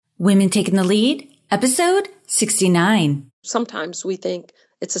Women Taking the Lead, episode 69. Sometimes we think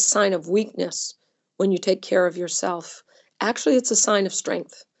it's a sign of weakness when you take care of yourself. Actually, it's a sign of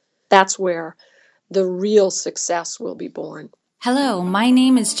strength. That's where the real success will be born. Hello, my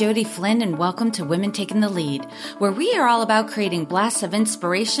name is Jody Flynn and welcome to Women Taking the Lead, where we are all about creating blasts of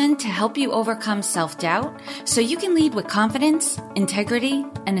inspiration to help you overcome self-doubt so you can lead with confidence, integrity,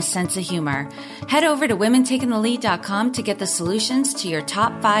 and a sense of humor. Head over to womentakingthelead.com to get the solutions to your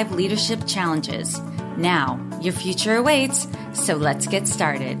top 5 leadership challenges. Now, your future awaits, so let's get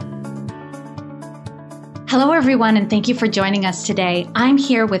started. Hello, everyone, and thank you for joining us today. I'm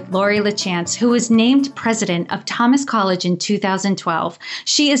here with Lori LaChance, who was named president of Thomas College in 2012.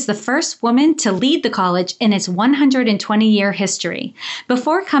 She is the first woman to lead the college in its 120-year history.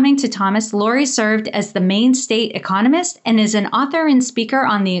 Before coming to Thomas, Lori served as the Maine State economist and is an author and speaker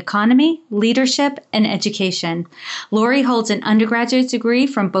on the economy, leadership, and education. Lori holds an undergraduate degree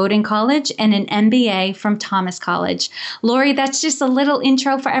from Bowdoin College and an MBA from Thomas College. Lori, that's just a little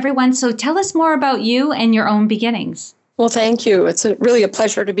intro for everyone, so tell us more about you and your own beginnings. Well, thank you. It's really a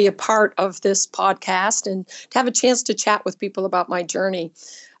pleasure to be a part of this podcast and to have a chance to chat with people about my journey.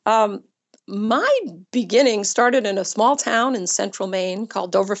 My beginning started in a small town in central Maine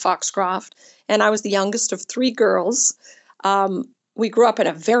called Dover Foxcroft, and I was the youngest of 3 girls. We grew up in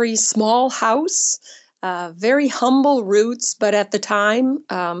a very small house, very humble roots, but at the time,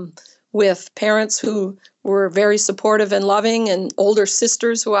 with parents who were very supportive and loving and older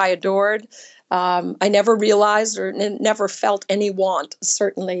sisters who I adored. I never realized or never felt any want.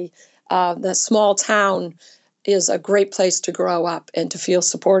 Certainly, the small town is a great place to grow up and to feel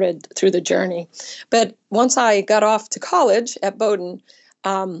supported through the journey. But once I got off to college at Bowdoin,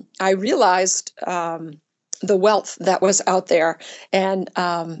 I realized the wealth that was out there. And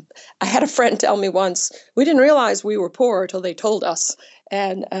I had a friend tell me once, we didn't realize we were poor until they told us.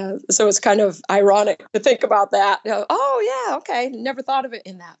 And so it's kind of ironic to think about that. Oh, yeah, okay, never thought of it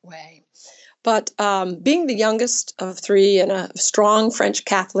in that way. But being the youngest of 3 in a strong French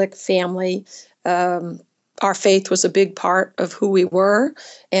Catholic family, our faith was a big part of who we were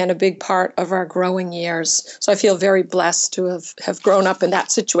and a big part of our growing years. So I feel very blessed to have grown up in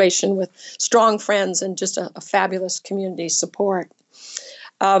that situation with strong friends and just a fabulous community support.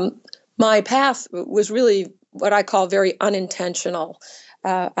 My path was really what I call very unintentional.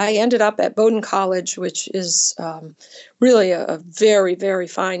 I ended up at Bowdoin College, which is really a very, very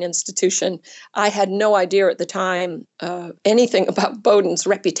fine institution. I had no idea at the time anything about Bowdoin's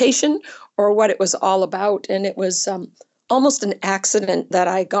reputation or what it was all about, and it was almost an accident that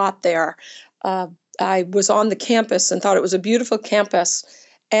I got there. I was on the campus and thought it was a beautiful campus,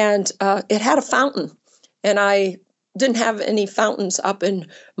 and it had a fountain, and I didn't have any fountains up in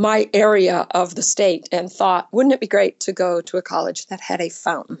my area of the state and thought, wouldn't it be great to go to a college that had a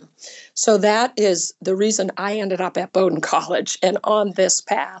fountain? So that is the reason I ended up at Bowdoin College and on this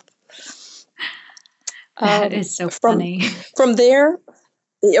path. That is so funny. From there,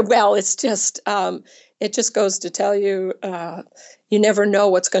 well, it's just, it just goes to tell you, you never know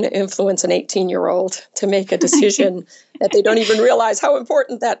what's going to influence an 18-year-old to make a decision that they don't even realize how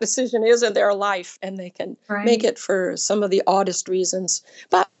important that decision is in their life, and they can make it for some of the oddest reasons.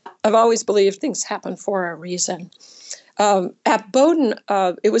 But I've always believed things happen for a reason. At Bowdoin,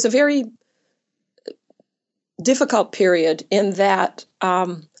 it was a very difficult period in that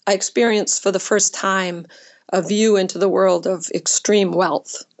I experienced for the first time a view into the world of extreme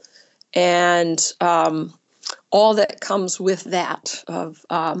wealth and all that comes with that of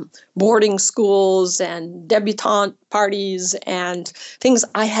boarding schools and debutante parties and things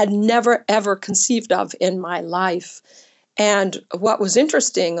I had never, ever conceived of in my life. And what was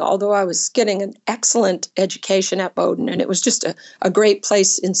interesting, although I was getting an excellent education at Bowdoin, and it was just a great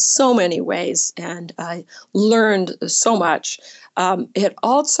place in so many ways, and I learned so much, it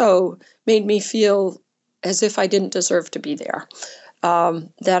also made me feel as if I didn't deserve to be there.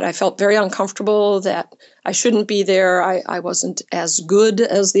 That I felt very uncomfortable, that I shouldn't be there. I wasn't as good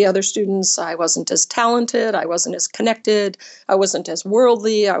as the other students. I wasn't as talented. I wasn't as connected. I wasn't as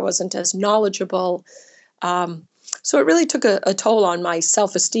worldly. I wasn't as knowledgeable. So it really took a toll on my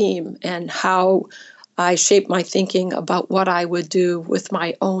self-esteem and how I shaped my thinking about what I would do with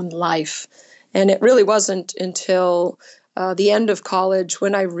my own life. And it really wasn't until the end of college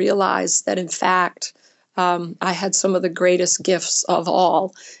when I realized that, in fact, I had some of the greatest gifts of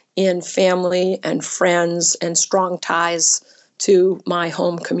all in family and friends and strong ties to my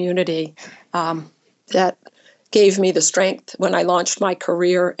home community that gave me the strength when I launched my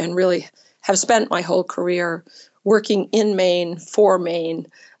career and really have spent my whole career working in Maine, for Maine,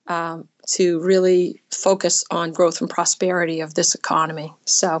 to really focus on growth and prosperity of this economy.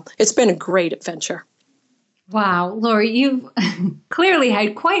 So it's been a great adventure. Wow, Lori, you've clearly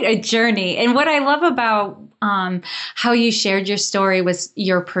had quite a journey. And what I love about how you shared your story was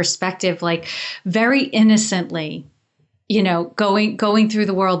your perspective, like very innocently, going through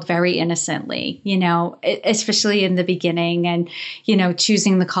the world very innocently, especially in the beginning, and,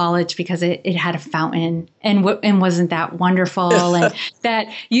 choosing the college because it had a fountain and wasn't that wonderful, and that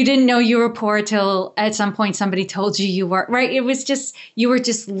you didn't know you were poor till at some point somebody told you were, right? It was just, you were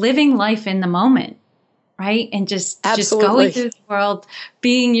just living life in the moment. Right. And just going through the world,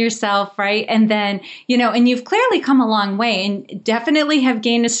 being yourself. Right. And then, and you've clearly come a long way and definitely have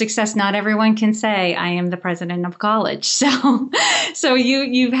gained a success. Not everyone can say I am the president of college. So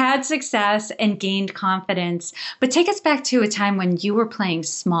you've had success and gained confidence. But take us back to a time when you were playing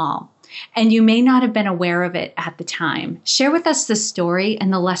small and you may not have been aware of it at the time. Share with us the story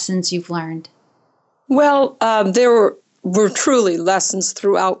and the lessons you've learned. Well, there were truly lessons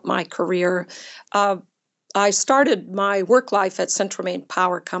throughout my career. I started my work life at Central Maine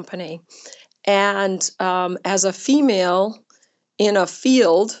Power Company. And as a female in a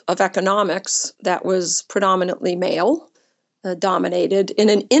field of economics that was predominantly male dominated, in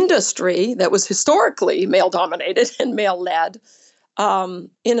an industry that was historically male dominated and male led,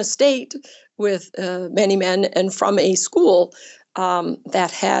 in a state with many men, and from a school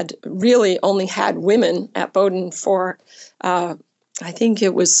that had really only had women at Bowdoin for I think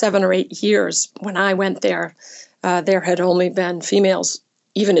it was 7 or 8 years when I went there. There had only been females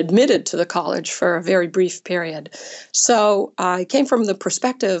even admitted to the college for a very brief period. So I came from the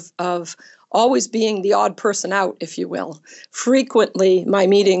perspective of always being the odd person out, if you will. Frequently, my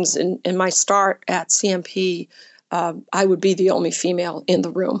meetings and my start at CMP, I would be the only female in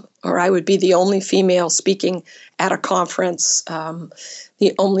the room, or I would be the only female speaking at a conference,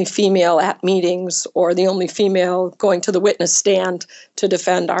 the only female at meetings, or the only female going to the witness stand to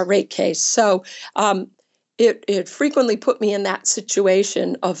defend our rate case. So it frequently put me in that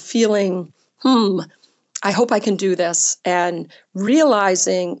situation of feeling, I hope I can do this, and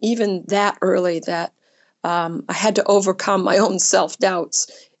realizing even that early that I had to overcome my own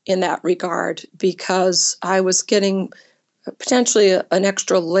self-doubts in that regard, because I was getting potentially an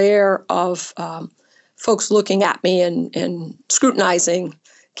extra layer of folks looking at me and scrutinizing,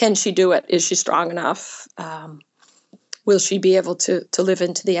 can she do it? Is she strong enough? Will she be able to live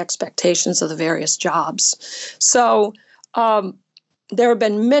into the expectations of the various jobs? So there have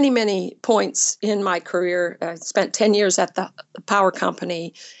been many, many points in my career. I spent 10 years at the power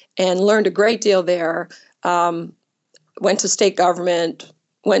company and learned a great deal there. Went to state government,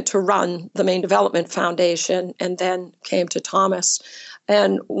 went to run the Maine Development Foundation, and then came to Thomas.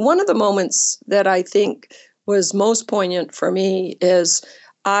 And one of the moments that I think was most poignant for me is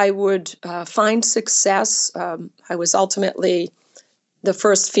I would find success. I was ultimately the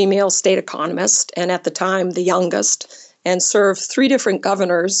first female state economist, and at the time the youngest, and served 3 different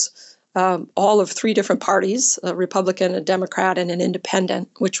governors, all of 3 different parties, a Republican, a Democrat, and an independent,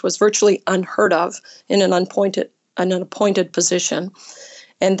 which was virtually unheard of in an appointed position.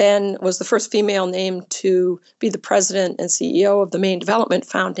 And then was the first female named to be the president and CEO of the Maine Development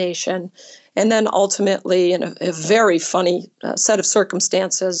Foundation. And then ultimately, in a very funny set of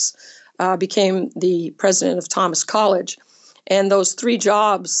circumstances, became the president of Thomas College. And those 3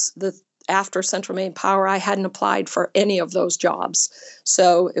 jobs, after Central Maine Power, I hadn't applied for any of those jobs.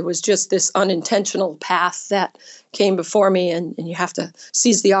 So it was just this unintentional path that came before me, and you have to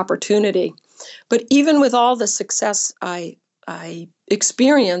seize the opportunity. But even with all the success I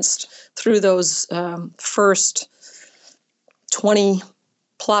experienced through those first 20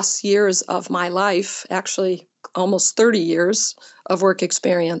 plus years of my life, actually almost 30 years of work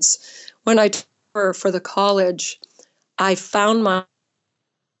experience, when I took over for the college, I found my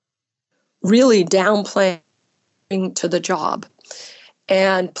really downplaying to the job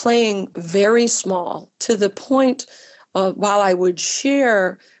and playing very small, to the point of, while I would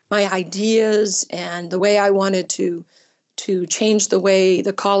share my ideas and the way I wanted to change the way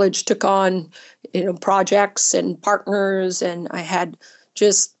the college took on, projects and partners, and I had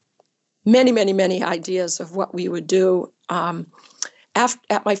just many, many, many ideas of what we would do.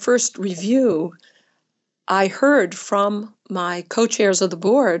 At my first review, I heard from my co-chairs of the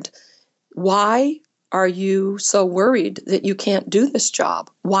board, why are you so worried that you can't do this job?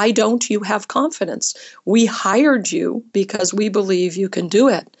 Why don't you have confidence? We hired you because we believe you can do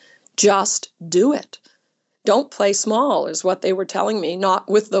it. Just do it. Don't play small, is what they were telling me, not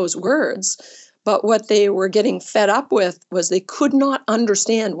with those words, but what they were getting fed up with was they could not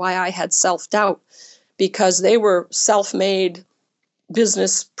understand why I had self-doubt, because they were self-made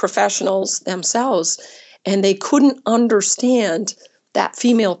business professionals themselves, and they couldn't understand that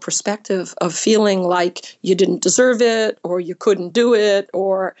female perspective of feeling like you didn't deserve it or you couldn't do it,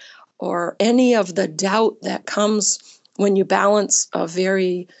 or any of the doubt that comes when you balance a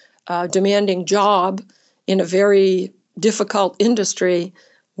very demanding job in a very difficult industry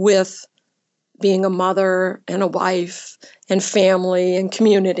with being a mother and a wife and family and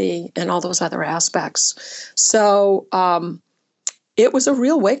community and all those other aspects. So it was a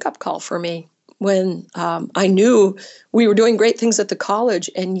real wake-up call for me when I knew we were doing great things at the college,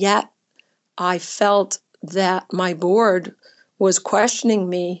 and yet I felt that my board was questioning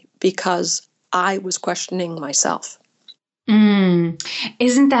me because I was questioning myself.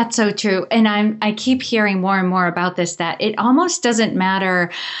 Isn't that so true? And I keep hearing more and more about this, that it almost doesn't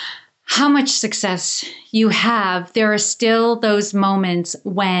matter how much success you have. There are still those moments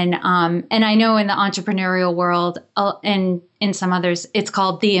when, and I know in the entrepreneurial world and in some others, it's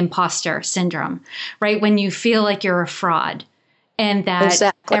called the imposter syndrome, right? When you feel like you're a fraud and that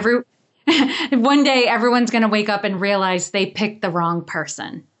Exactly. one day everyone's going to wake up and realize they picked the wrong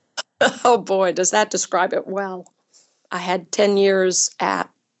person. Oh boy, does that describe it well. I had 10 years at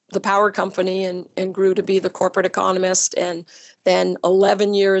the power company and grew to be the corporate economist, and then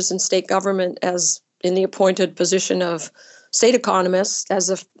 11 years in state government as in the appointed position of state economist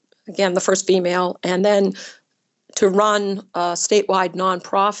as again, the first female, and then to run a statewide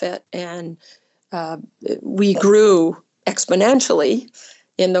nonprofit. And we grew exponentially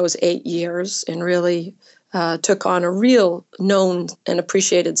in those 8 years and really took on a real known and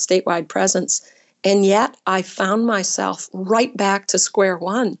appreciated statewide presence. And yet I found myself right back to square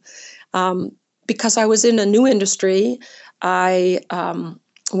one because I was in a new industry. I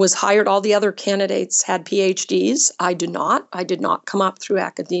was hired. All the other candidates had PhDs. I did not. I did not come up through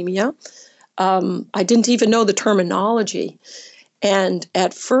academia. I didn't even know the terminology. And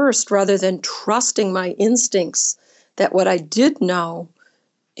at first, rather than trusting my instincts that what I did know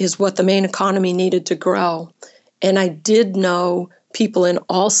is what the Maine economy needed to grow, and I did know people in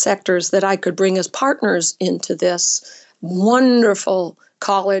all sectors that I could bring as partners into this wonderful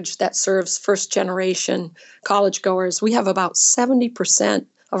college that serves first-generation college goers. We have about 70%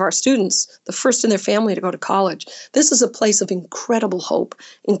 of our students, the first in their family to go to college. This is a place of incredible hope,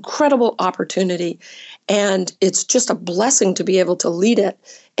 incredible opportunity, and it's just a blessing to be able to lead it.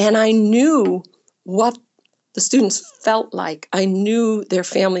 And I knew what the students felt like. I knew their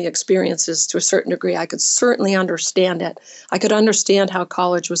family experiences to a certain degree. I could certainly understand it. I could understand how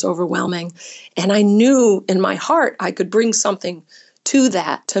college was overwhelming. And I knew in my heart I could bring something to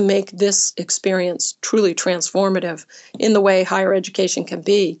that to make this experience truly transformative in the way higher education can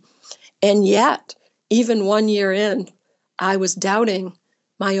be. And yet, even 1 year in, I was doubting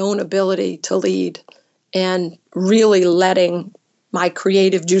my own ability to lead and really letting my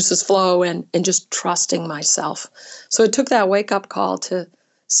creative juices flow and just trusting myself. So it took that wake-up call to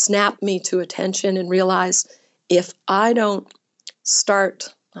snap me to attention and realize if I don't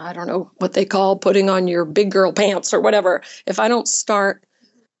start, I don't know what they call putting on your big girl pants or whatever, if I don't start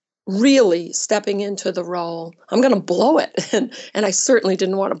really stepping into the role, I'm going to blow it. And I certainly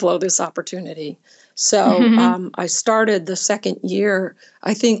didn't want to blow this opportunity. So I started the second year,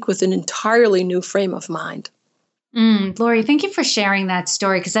 I think, with an entirely new frame of mind. Lori, thank you for sharing that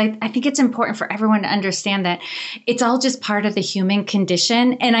story, because I think it's important for everyone to understand that it's all just part of the human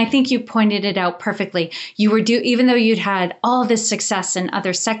condition. And I think you pointed it out perfectly. You were even though you'd had all this success in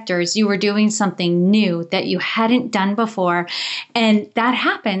other sectors, you were doing something new that you hadn't done before. And that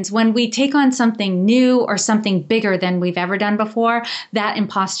happens when we take on something new or something bigger than we've ever done before. That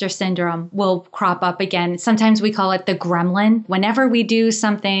imposter syndrome will crop up again. Sometimes we call it the gremlin. Whenever we do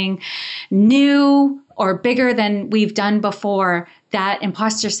something new or bigger than we've done before, that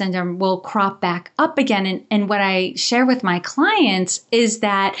imposter syndrome will crop back up again. And what I share with my clients is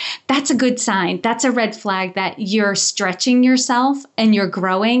that that's a good sign. That's a red flag that you're stretching yourself and you're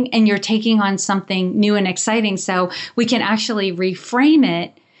growing and you're taking on something new and exciting. So we can actually reframe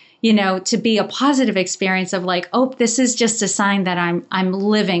it, to be a positive experience of like, oh, this is just a sign that I'm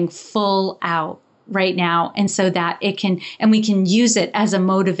living full out right now. And so that we can use it as a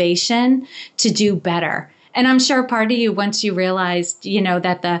motivation to do better. And I'm sure part of you, once you realized,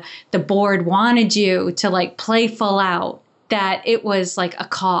 that the board wanted you to like play full out, that it was like a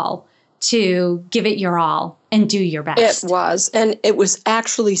call to give it your all and do your best. It was. And it was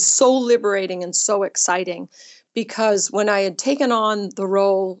actually so liberating and so exciting, because when I had taken on the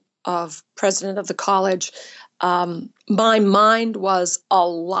role of president of the college, my mind was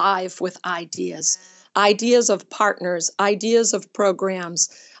alive with ideas. ideas of partners, ideas of programs,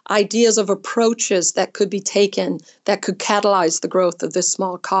 ideas of approaches that could be taken that could catalyze the growth of this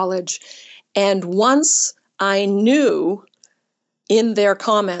small college. And once I knew in their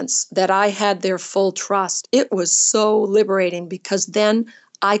comments that I had their full trust, it was so liberating, because then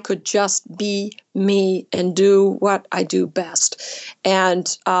I could just be me and do what I do best.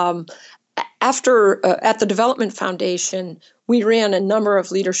 And after at the Development Foundation, we ran a number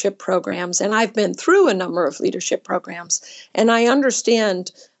of leadership programs, and I've been through a number of leadership programs. And I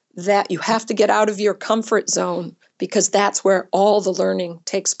understand that you have to get out of your comfort zone, because that's where all the learning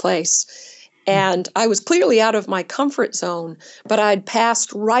takes place. And I was clearly out of my comfort zone, but I'd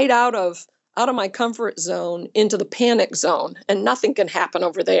passed right out of my comfort zone into the panic zone, and nothing can happen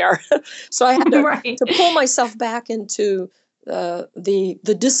over there. So I had to, Right. to pull myself back into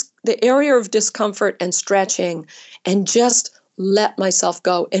the area of discomfort and stretching, and just let myself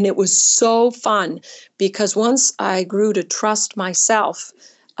go. And it was so fun, because once I grew to trust myself,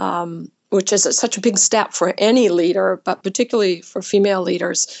 which is such a big step for any leader, but particularly for female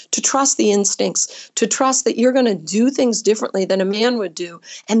leaders, to trust the instincts, to trust that you're going to do things differently than a man would do,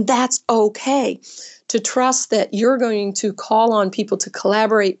 and that's okay. To trust that you're going to call on people to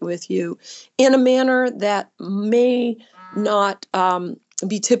collaborate with you in a manner that may not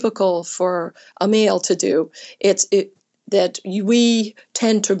be typical for a male to do. We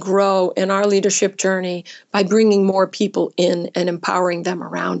tend to grow in our leadership journey by bringing more people in and empowering them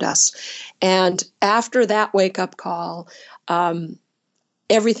around us. And after that wake-up call,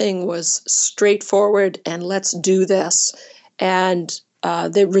 everything was straightforward and let's do this. And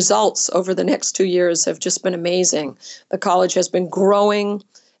the results over the next 2 years have just been amazing. The college has been growing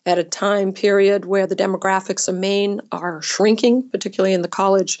at a time period where the demographics of Maine are shrinking, particularly in the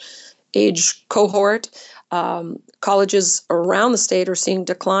college age cohort. Colleges around the state are seeing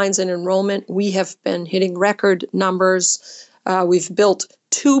declines in enrollment. We have been hitting record numbers. We've built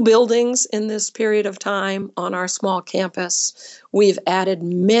 2 buildings in this period of time on our small campus. We've added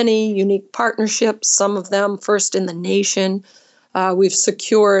many unique partnerships, some of them first in the nation. We've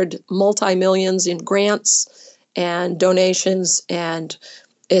secured multi-millions in grants and donations, and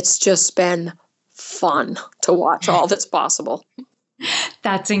it's just been fun to watch all that's possible.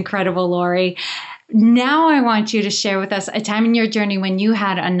 That's incredible, Lori. Now I want you to share with us a time in your journey when you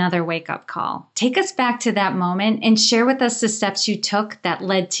had another wake-up call. Take us back to that moment and share with us the steps you took that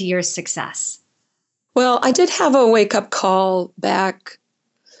led to your success. Well, I did have a wake-up call back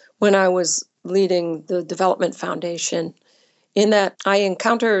when I was leading the Development Foundation, in that I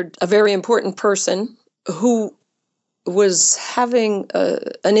encountered a very important person who was having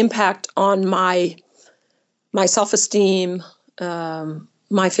an impact on my self-esteem,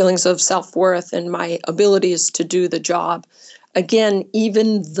 my feelings of self-worth, and my abilities to do the job. Again,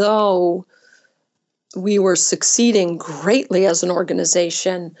 even though we were succeeding greatly as an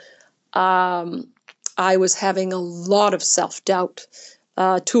organization, I was having a lot of self-doubt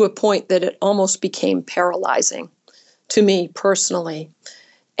to a point that it almost became paralyzing to me personally.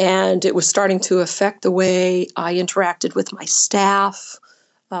 And it was starting to affect the way I interacted with my staff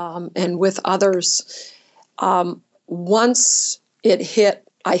and with others. Once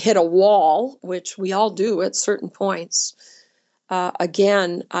I hit a wall, which we all do at certain points.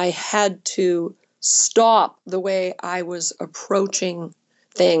 Again, I had to stop the way I was approaching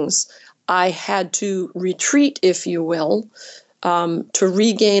things. I had to retreat, if you will, to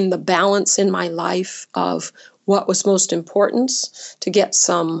regain the balance in my life of what was most important, to get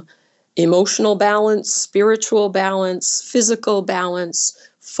some emotional balance, spiritual balance, physical balance,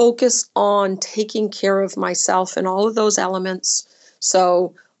 focus on taking care of myself and all of those elements.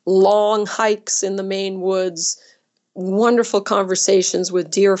 So long hikes in the Maine woods, wonderful conversations with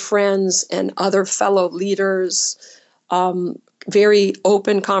dear friends and other fellow leaders, very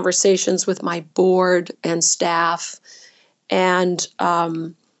open conversations with my board and staff, and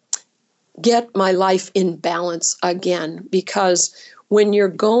get my life in balance again. Because when you're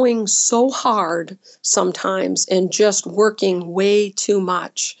going so hard sometimes and just working way too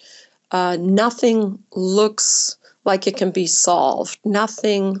much, nothing looks like it can be solved.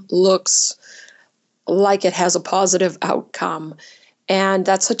 Nothing looks like it has a positive outcome. And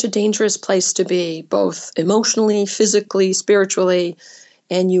that's such a dangerous place to be, both emotionally, physically, spiritually.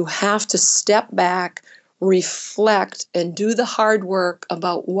 And you have to step back, reflect, and do the hard work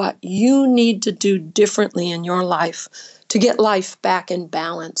about what you need to do differently in your life to get life back in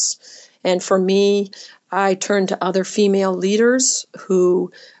balance. And for me, I turned to other female leaders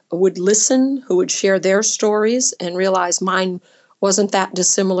who would listen, who would share their stories and realize mine wasn't that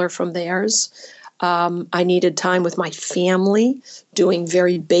dissimilar from theirs. I needed time with my family, doing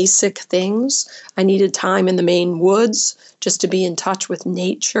very basic things. I needed time in the Maine woods just to be in touch with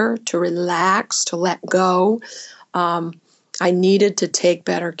nature, to relax, to let go. I needed to take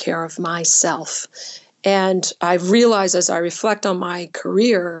better care of myself. And I've realized as I reflect on my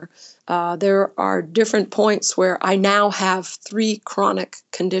career, there are different points where I now have 3 chronic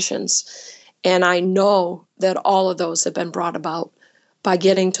conditions. And I know that all of those have been brought about by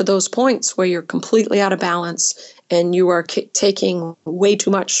getting to those points where you're completely out of balance and you are taking way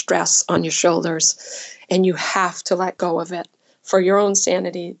too much stress on your shoulders. And you have to let go of it for your own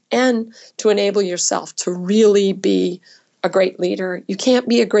sanity and to enable yourself to really be a great leader. You can't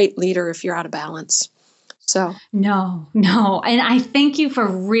be a great leader if you're out of balance. So No. And I thank you for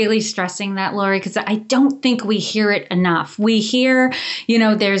really stressing that, Lori, because I don't think we hear it enough. We hear,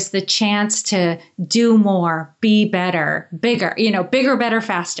 there's the chance to do more, be better, bigger, bigger, better,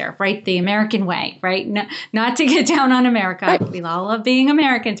 faster, right? The American way, right? No, not to get down on America. Right. We all love being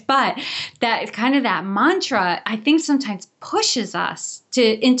Americans, but that kind of that mantra, I think sometimes pushes us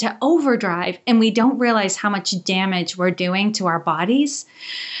into overdrive, and we don't realize how much damage we're doing to our bodies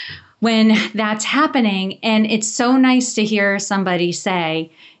when that's happening. And it's so nice to hear somebody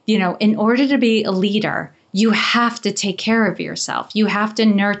say, in order to be a leader, you have to take care of yourself. You have to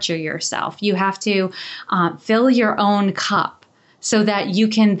nurture yourself. You have to fill your own cup so that you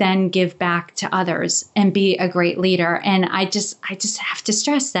can then give back to others and be a great leader. And I just have to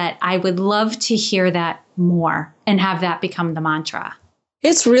stress that I would love to hear that more and have that become the mantra.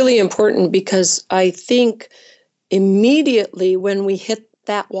 It's really important because I think immediately when we hit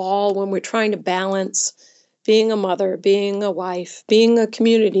that wall, when we're trying to balance being a mother, being a wife, being a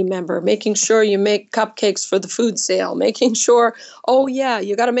community member, making sure you make cupcakes for the food sale, making sure, oh yeah,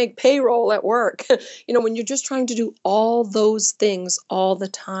 you got to make payroll at work. When you're just trying to do all those things all the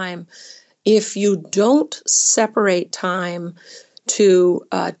time, if you don't separate time to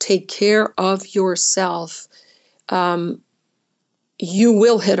take care of yourself, you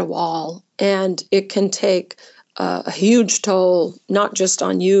will hit a wall, and it can take a huge toll, not just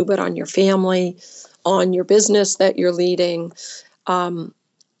on you, but on your family, on your business that you're leading.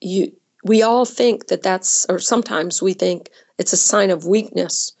 We all think or sometimes we think it's a sign of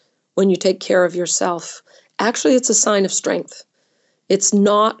weakness when you take care of yourself. Actually, it's a sign of strength. It's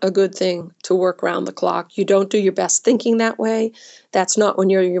not a good thing to work around the clock. You don't do your best thinking that way. That's not when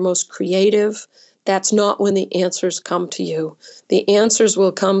you're your most creative. That's not when the answers come to you. The answers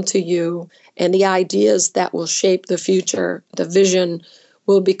will come to you, and the ideas that will shape the future, the vision,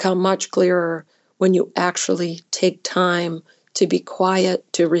 will become much clearer when you actually take time to be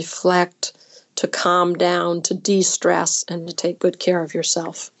quiet, to reflect, to calm down, to de-stress, and to take good care of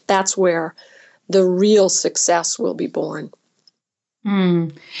yourself. That's where the real success will be born.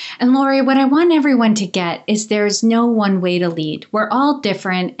 And Lori, what I want everyone to get is there's no one way to lead. We're all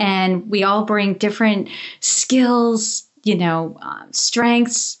different, and we all bring different skills,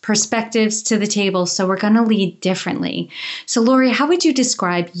 strengths, perspectives to the table. So we're going to lead differently. So Lori, how would you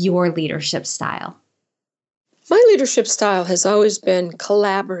describe your leadership style? My leadership style has always been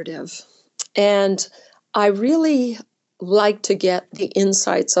collaborative, and I really like to get the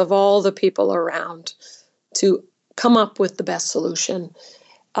insights of all the people around to come up with the best solution.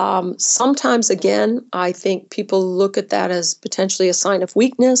 Sometimes, again, I think people look at that as potentially a sign of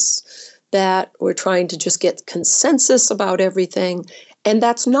weakness, that we're trying to just get consensus about everything. And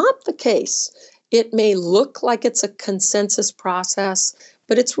that's not the case. It may look like it's a consensus process,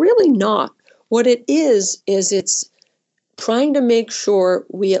 but it's really not. What it is it's trying to make sure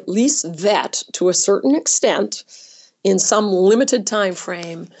we at least vet to a certain extent in some limited time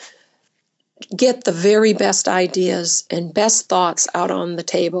frame, get the very best ideas and best thoughts out on the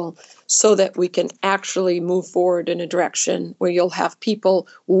table so that we can actually move forward in a direction where you'll have people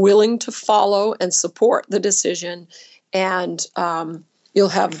willing to follow and support the decision, and you'll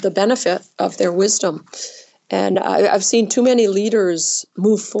have the benefit of their wisdom. And I've seen too many leaders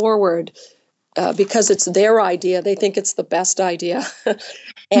move forward because it's their idea. They think it's the best idea.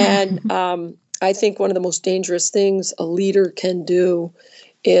 And I think one of the most dangerous things a leader can do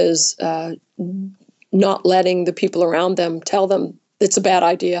is not letting the people around them tell them it's a bad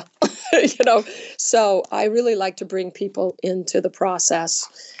idea. So I really like to bring people into the process,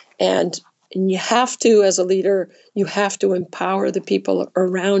 and you have to, as a leader, you have to empower the people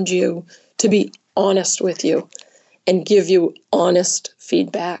around you to be honest with you and give you honest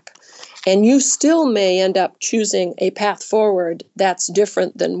feedback. And you still may end up choosing a path forward that's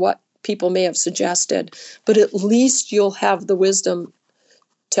different than what people may have suggested, but at least you'll have the wisdom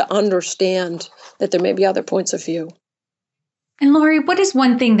to understand that there may be other points of view. And Lori, what is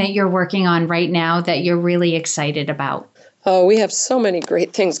one thing that you're working on right now that you're really excited about? Oh, we have so many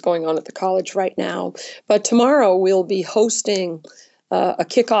great things going on at the college right now. But tomorrow we'll be hosting a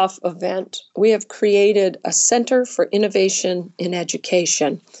kickoff event. We have created a Center for Innovation in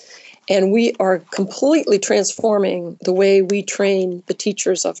Education, and we are completely transforming the way we train the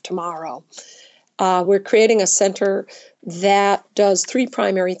teachers of tomorrow. We're creating a center that does three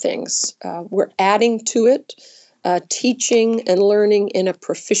primary things. We're adding to it teaching and learning in a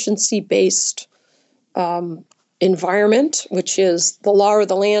proficiency-based environment, which is the law of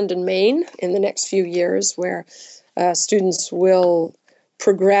the land in Maine in the next few years, where students will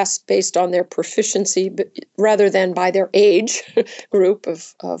progress based on their proficiency rather than by their age group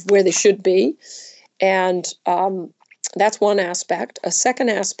of where they should be. And that's one aspect. A second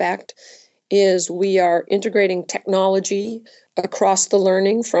aspect is we are integrating technology across the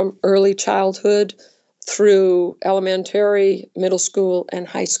learning from early childhood through elementary, middle school, and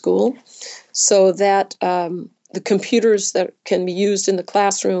high school, so that the computers that can be used in the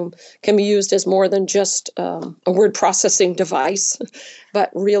classroom can be used as more than just a word processing device, but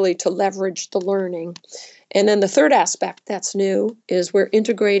really to leverage the learning. And then the third aspect that's new is we're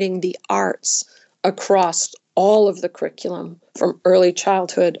integrating the arts across all of the curriculum from early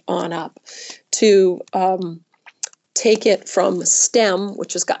childhood on up to take it from STEM,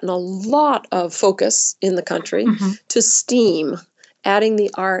 which has gotten a lot of focus in the country, to STEAM, adding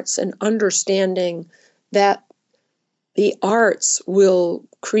the arts and understanding that the arts will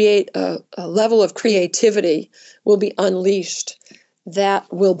create a level of creativity, will be unleashed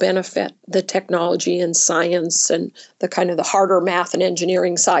that will benefit the technology and science and the kind of the harder math and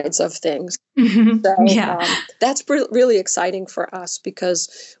engineering sides of things. So that's really exciting for us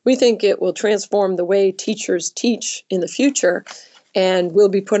because we think it will transform the way teachers teach in the future. And we'll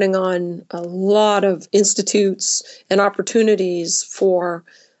be putting on a lot of institutes and opportunities for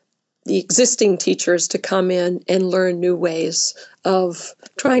the existing teachers to come in and learn new ways of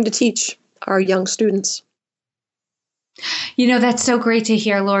trying to teach our young students. You know, that's so great to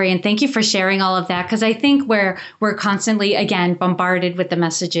hear, Lori, and thank you for sharing all of that, because I think we're constantly, again, bombarded with the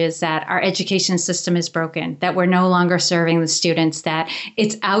messages that our education system is broken, that we're no longer serving the students, that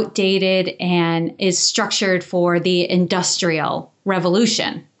it's outdated and is structured for the industrial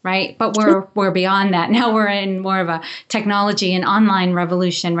revolution, right? But we're beyond that. Now we're in more of a technology and online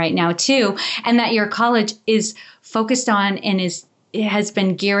revolution right now, too, and that your college is focused on and it has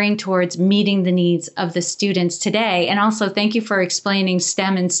been gearing towards meeting the needs of the students today. And also, thank you for explaining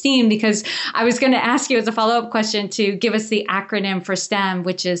STEM and STEAM, because I was going to ask you as a follow-up question to give us the acronym for STEM,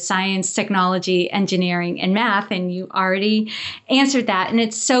 which is science, technology, engineering, and math. And you already answered that. And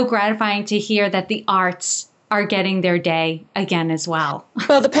it's so gratifying to hear that the arts are getting their day again as well.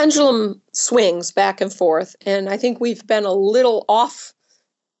 Well, the pendulum swings back and forth. And I think we've been a little off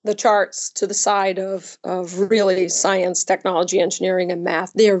the charts to the side of really science, technology, engineering, and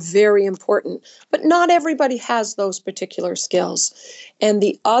math. They are very important, but not everybody has those particular skills. And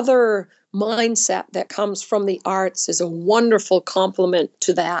the other mindset that comes from the arts is a wonderful complement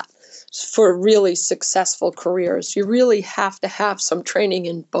to that for really successful careers. You really have to have some training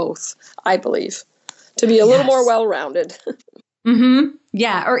in both, I believe, to be a little more well-rounded. Mm-hmm.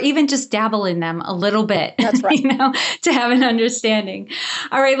 Yeah, or even just dabble in them a little bit. That's right. To have an understanding.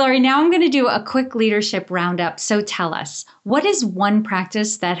 All right, Lori, now I'm going to do a quick leadership roundup. So tell us, what is one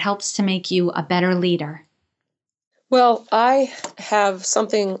practice that helps to make you a better leader? Well, I have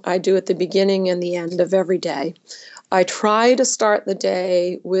something I do at the beginning and the end of every day. I try to start the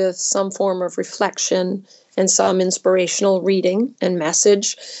day with some form of reflection and some inspirational reading and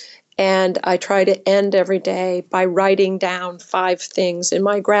message. And I try to end every day by writing down 5 things in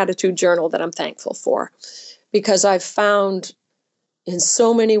my gratitude journal that I'm thankful for, because I've found in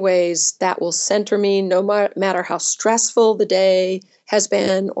so many ways that will center me no matter how stressful the day has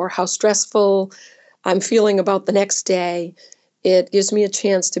been or how stressful I'm feeling about the next day. It gives me a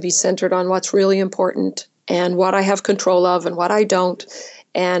chance to be centered on what's really important and what I have control of and what I don't.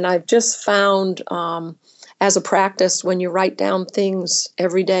 And I've just found as a practice, when you write down things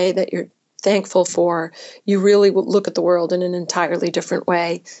every day that you're thankful for, you really will look at the world in an entirely different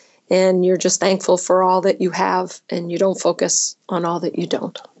way. And you're just thankful for all that you have, and you don't focus on all that you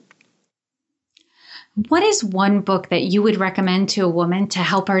don't. What is one book that you would recommend to a woman to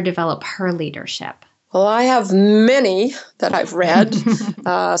help her develop her leadership? Well, I have many that I've read.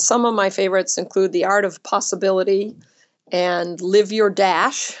 Some of my favorites include The Art of Possibility and Live Your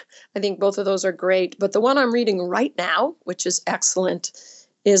Dash. I think both of those are great. But the one I'm reading right now, which is excellent,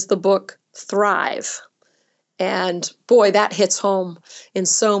 is the book Thrive. And boy, that hits home in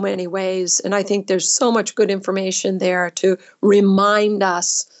so many ways. And I think there's so much good information there to remind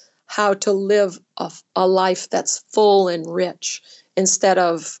us how to live a life that's full and rich instead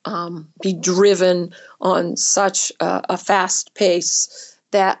of be driven on such a fast pace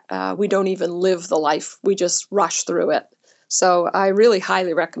that we don't even live the life. We just rush through it. So I really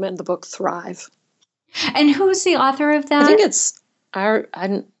highly recommend the book Thrive. And who's the author of that? I think it's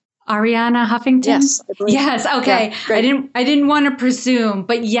Arianna Huffington? Yes. Yes. Okay. Yeah, I didn't want to presume,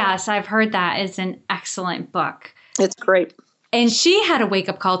 but yes, I've heard that is an excellent book. It's great. And she had a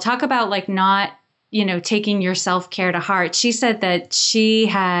wake-up call. Talk about like not, taking your self-care to heart. She said that she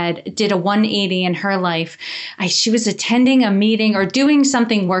did a 180 in her life. She was attending a meeting or doing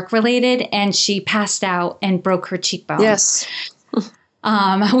something work-related, and she passed out and broke her cheekbone. Yes.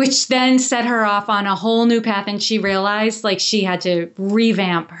 Which then set her off on a whole new path, and she realized like she had to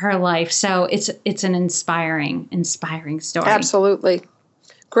revamp her life. So it's an inspiring story. Absolutely.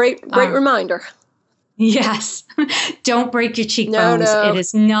 Great reminder. Yes. Don't break your cheekbones. No. It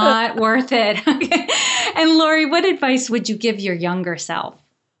is not worth it. Okay. And Lori, what advice would you give your younger self?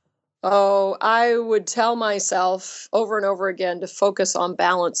 Oh, I would tell myself over and over again to focus on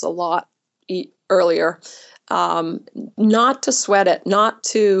balance a lot earlier. Not to sweat it, not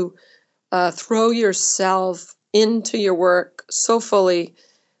to throw yourself into your work so fully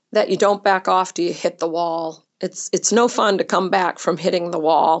that you don't back off till you hit the wall. It's no fun to come back from hitting the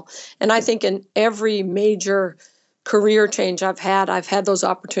wall. And I think in every major career change I've had those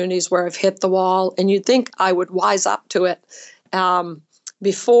opportunities where I've hit the wall, and you'd think I would wise up to it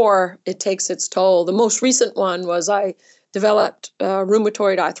before it takes its toll. The most recent one was I developed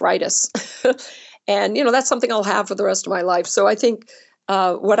rheumatoid arthritis. And, that's something I'll have for the rest of my life. So I think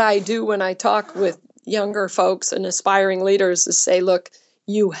what I do when I talk with younger folks and aspiring leaders is say, look,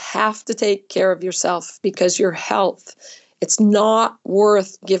 you have to take care of yourself because your health, it's not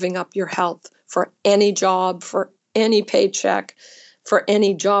worth giving up your health for any job, for any paycheck, for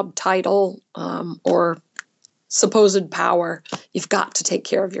any job title or supposed power. You've got to take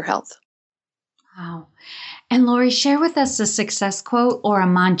care of your health. Wow. And Lori, share with us a success quote or a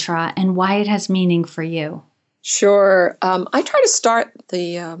mantra and why it has meaning for you. Sure. I try to start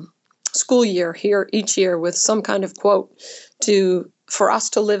the school year here each year with some kind of quote for us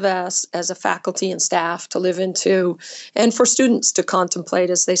to live as a faculty and staff to live into, and for students to contemplate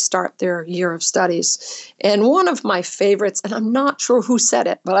as they start their year of studies. And one of my favorites, and I'm not sure who said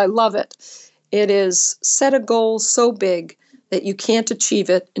it, but I love it, it is set a goal so big that you can't achieve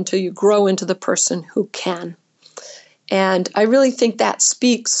it until you grow into the person who can. And I really think that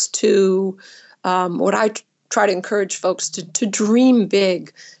speaks to what I try to encourage folks to dream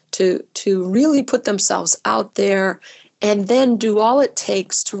big, to really put themselves out there, and then do all it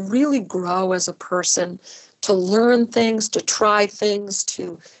takes to really grow as a person, to learn things, to try things,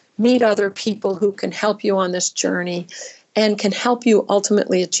 to meet other people who can help you on this journey and can help you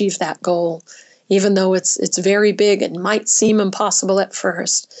ultimately achieve that goal. Even though it's very big and might seem impossible at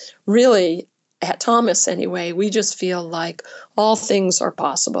first, really, at Thomas anyway, we just feel like all things are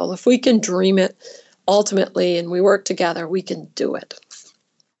possible. If we can dream it ultimately and we work together, we can do it.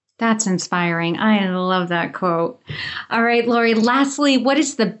 That's inspiring. I love that quote. All right, Lori, lastly, what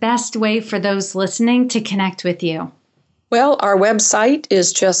is the best way for those listening to connect with you? Well, our website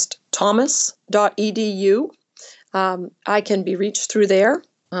is just thomas.edu. I can be reached through there,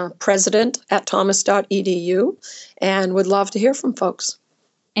 president@thomas.edu, and would love to hear from folks.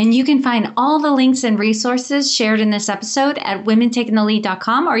 And you can find all the links and resources shared in this episode at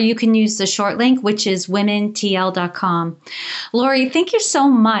womentakingthelead.com, or you can use the short link, which is womentl.com. Lori, thank you so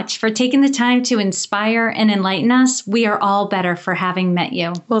much for taking the time to inspire and enlighten us. We are all better for having met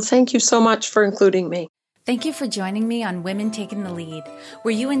you. Well, thank you so much for including me. Thank you for joining me on Women Taking the Lead.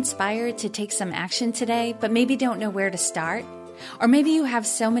 Were you inspired to take some action today, but maybe don't know where to start? Or maybe you have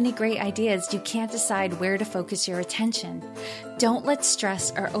so many great ideas you can't decide where to focus your attention. Don't let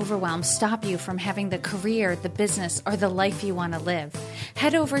stress or overwhelm stop you from having the career, the business, or the life you want to live.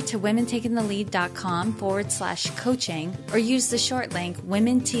 Head over to womentakingthelead.com/coaching or use the short link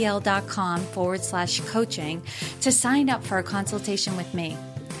womentl.com/coaching to sign up for a consultation with me.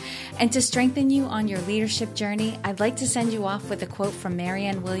 And to strengthen you on your leadership journey, I'd like to send you off with a quote from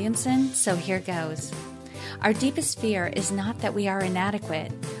Marianne Williamson, so here goes. Our deepest fear is not that we are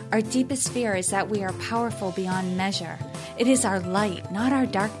inadequate. Our deepest fear is that we are powerful beyond measure. It is our light, not our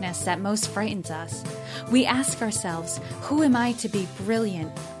darkness, that most frightens us. We ask ourselves, who am I to be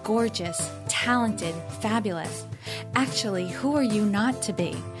brilliant, gorgeous, talented, fabulous? Actually, who are you not to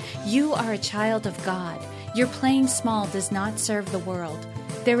be? You are a child of God. Your playing small does not serve the world.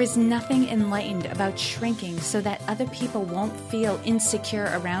 There is nothing enlightened about shrinking so that other people won't feel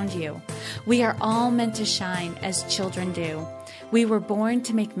insecure around you. We are all meant to shine as children do. We were born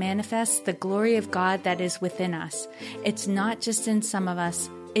to make manifest the glory of God that is within us. It's not just in some of us,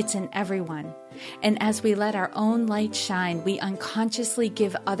 it's in everyone. And as we let our own light shine, we unconsciously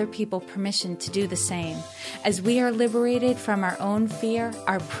give other people permission to do the same. As we are liberated from our own fear,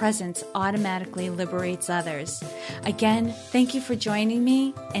 our presence automatically liberates others. Again, thank you for joining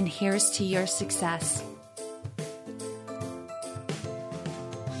me, and here's to your success.